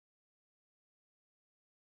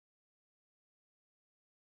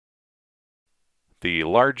The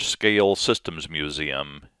Large-Scale Systems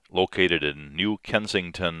Museum, located in New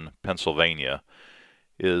Kensington, Pennsylvania,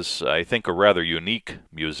 is, I think, a rather unique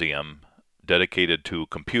museum dedicated to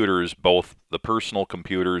computers, both the personal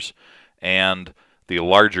computers and the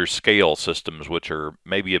larger scale systems, which are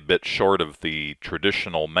maybe a bit short of the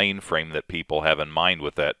traditional mainframe that people have in mind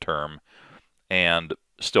with that term, and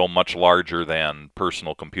still much larger than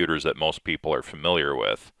personal computers that most people are familiar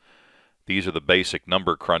with. These are the basic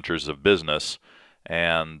number crunchers of business,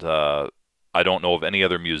 and I don't know of any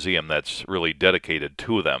other museum that's really dedicated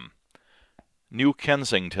to them. New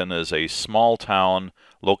Kensington is a small town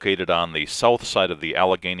located on the south side of the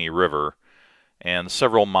Allegheny River and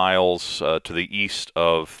several miles to the east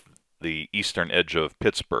of the eastern edge of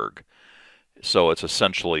Pittsburgh. So it's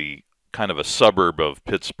essentially kind of a suburb of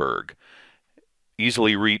Pittsburgh.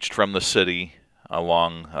 Easily reached from the city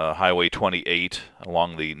along Highway 28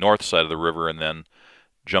 along the north side of the river, and then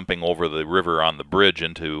jumping over the river on the bridge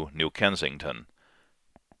into New Kensington.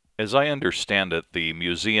 As I understand it, the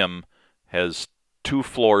museum has 2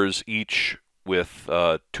 floors each with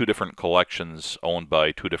 2 different collections owned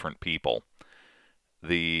by 2 different people.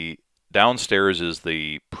 The downstairs is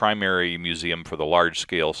the primary museum for the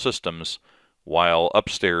large-scale systems, while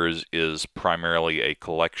upstairs is primarily a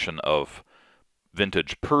collection of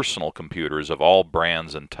vintage personal computers of all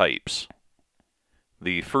brands and types.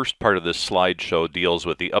 The first part of this slideshow deals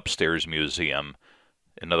with the upstairs museum,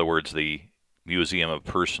 in other words, the Museum of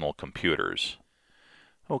Personal Computers.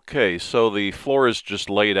 Okay, so the floor is just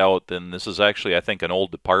laid out, and this is actually, I think, an old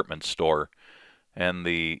department store, and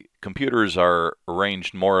the computers are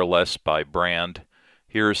arranged more or less by brand.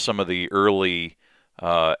 Here's some of the early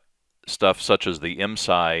stuff, such as the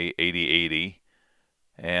IMSI 8080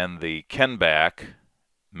 and the Kenback.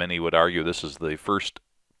 Many would argue this is the first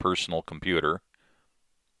personal computer.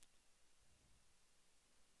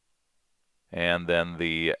 And then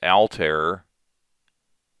the Altair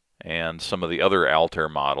and some of the other Altair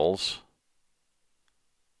models.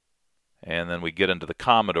 And then we get into the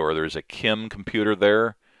Commodore. There's a Kim computer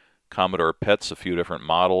there, Commodore PETs, a few different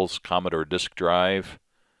models, Commodore disk drive,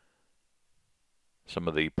 some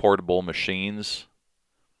of the portable machines.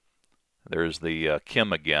 There's the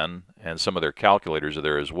Kim again, and some of their calculators are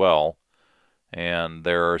there as well. And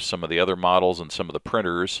there are some of the other models and some of the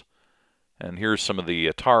printers. And here's some of the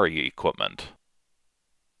Atari equipment.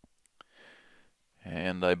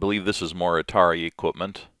 And I believe this is more Atari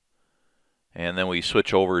equipment. And then we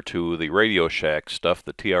switch over to the Radio Shack stuff,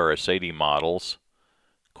 the TRS-80 models.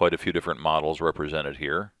 Quite a few different models represented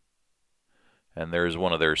here. And there's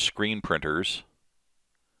one of their screen printers.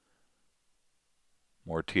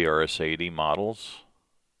 More TRS-80 models.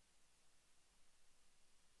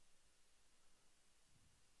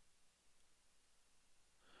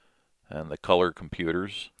 And the color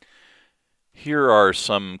computers. Here are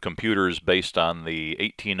some computers based on the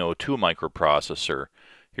 1802 microprocessor.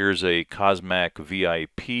 Here's a Cosmac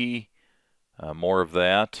VIP, more of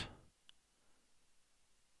that,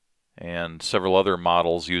 and several other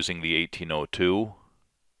models using the 1802.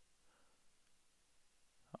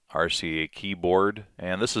 RCA keyboard,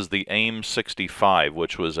 and this is the AIM-65,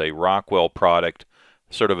 which was a Rockwell product,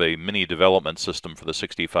 sort of a mini development system for the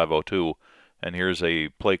 6502. And here's a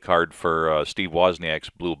play card for Steve Wozniak's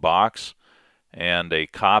Blue Box, and a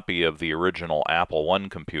copy of the original Apple I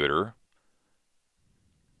computer.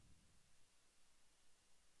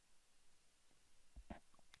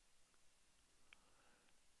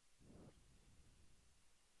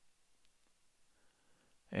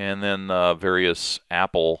 And then various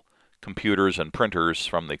Apple computers and printers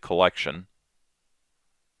from the collection.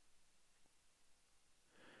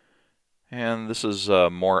 And this is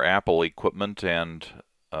more Apple equipment and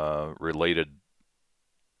related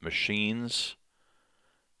machines.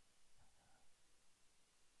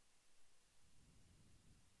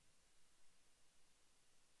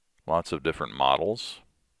 Lots of different models.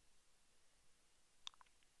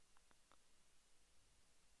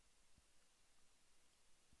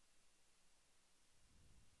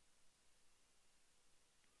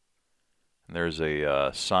 There's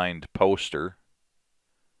a signed poster.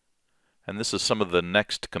 And this is some of the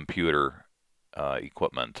Next computer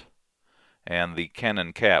equipment. And the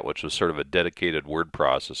Canon Cat, which was sort of a dedicated word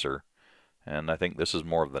processor. And I think this is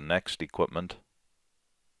more of the Next equipment.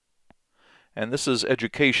 And this is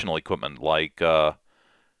educational equipment like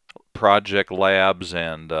project labs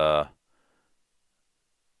and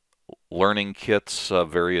learning kits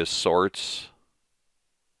of various sorts.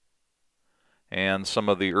 And some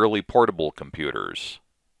of the early portable computers.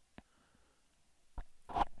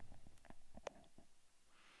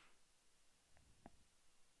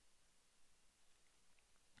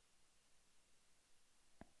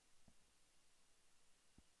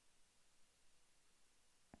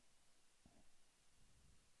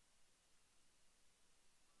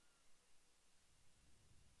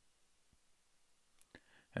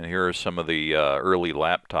 And here are some of the early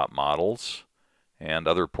laptop models and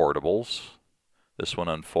other portables. This one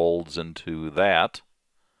unfolds into that.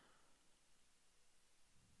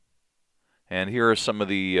 And here are some of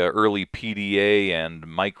the early PDA and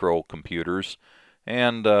microcomputers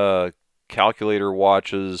and calculator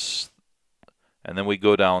watches. And then we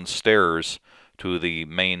go downstairs to the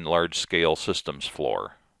main large-scale systems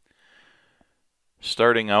floor.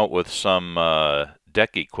 Starting out with some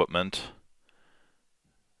DEC equipment.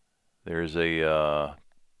 There's a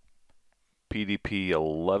PDP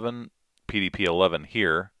 11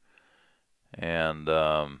 here, and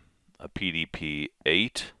a PDP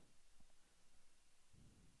 8.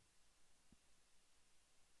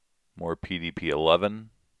 More PDP 11.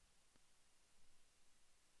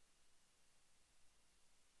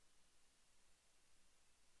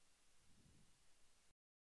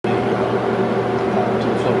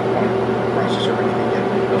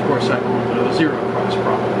 Of course, I have a little bit of a zero cross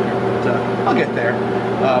problem here, but I'll get there.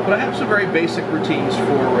 But I have some very basic routines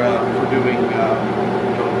for doing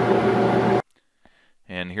code.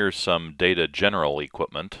 And here's some data general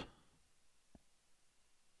equipment.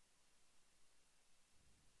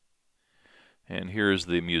 And here's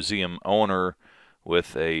the museum owner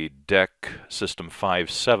with a DEC System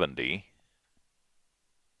 570.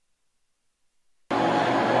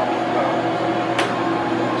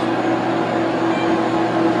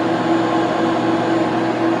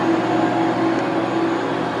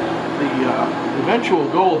 The eventual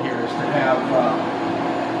goal here is to have,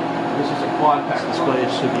 this is a quad pack display,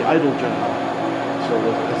 to the idle job. So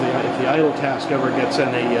if the idle task ever gets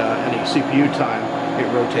any CPU time, it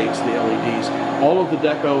rotates the LEDs. All of the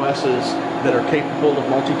DEC OSs that are capable of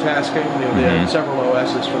multitasking, they have several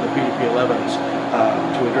OSs for the PDP-11s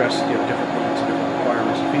to address different needs, different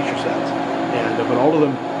requirements and feature sets. But all of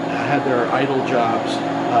them had their idle jobs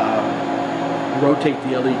rotate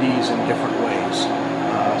the LEDs in different ways.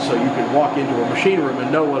 So you could walk into a machine room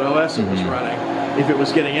and know what OS it was running if it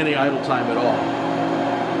was getting any idle time at all.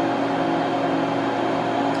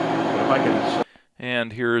 But if I can...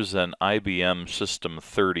 And here's an IBM System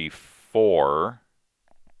 34.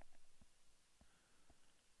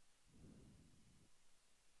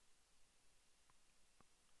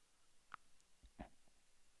 I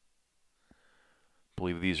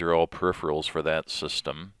believe these are all peripherals for that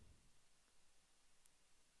system.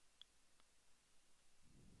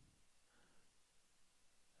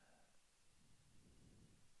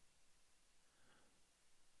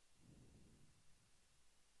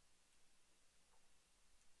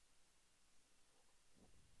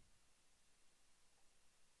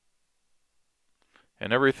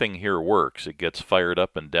 And everything here works. It gets fired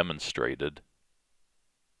up and demonstrated.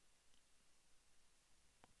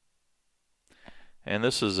 And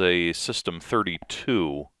this is a System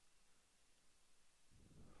 32.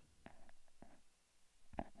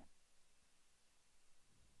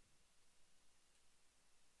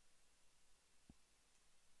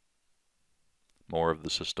 More of the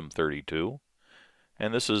System 32.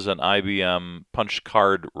 And this is an IBM punch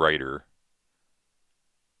card writer.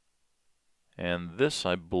 And this,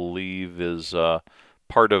 I believe, is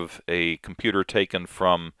part of a computer taken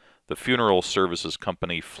from the funeral services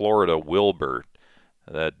company Florida Wilbur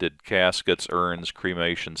that did caskets, urns,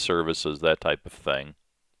 cremation services, that type of thing.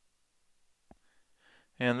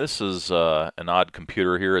 And this is an odd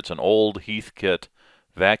computer here. It's an old Heathkit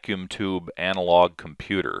vacuum tube analog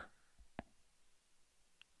computer.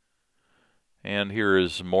 And here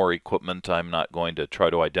is more equipment. I'm not going to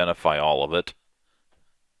try to identify all of it.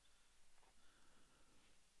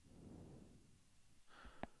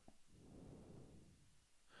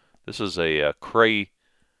 This is a Cray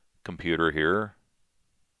computer here.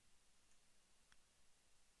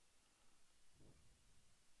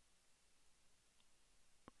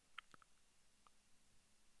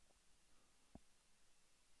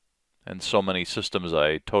 And so many systems,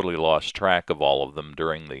 I totally lost track of all of them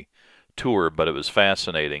during the tour, but it was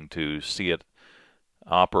fascinating to see it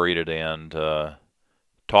operated and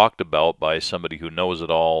talked about by somebody who knows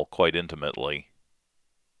it all quite intimately.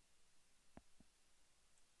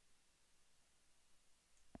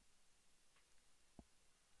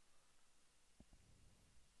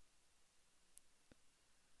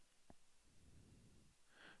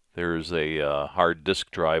 There's a hard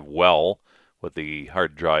disk drive well with the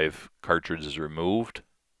hard drive cartridges removed.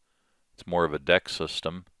 It's more of a DEC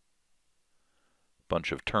system.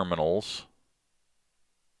 Bunch of terminals.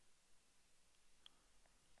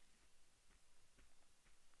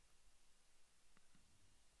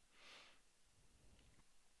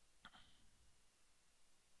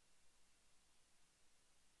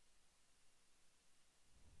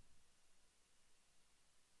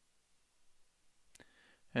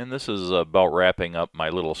 And this is about wrapping up my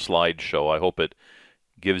little slideshow. I hope it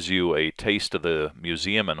gives you a taste of the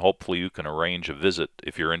museum, and hopefully you can arrange a visit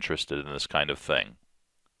if you're interested in this kind of thing.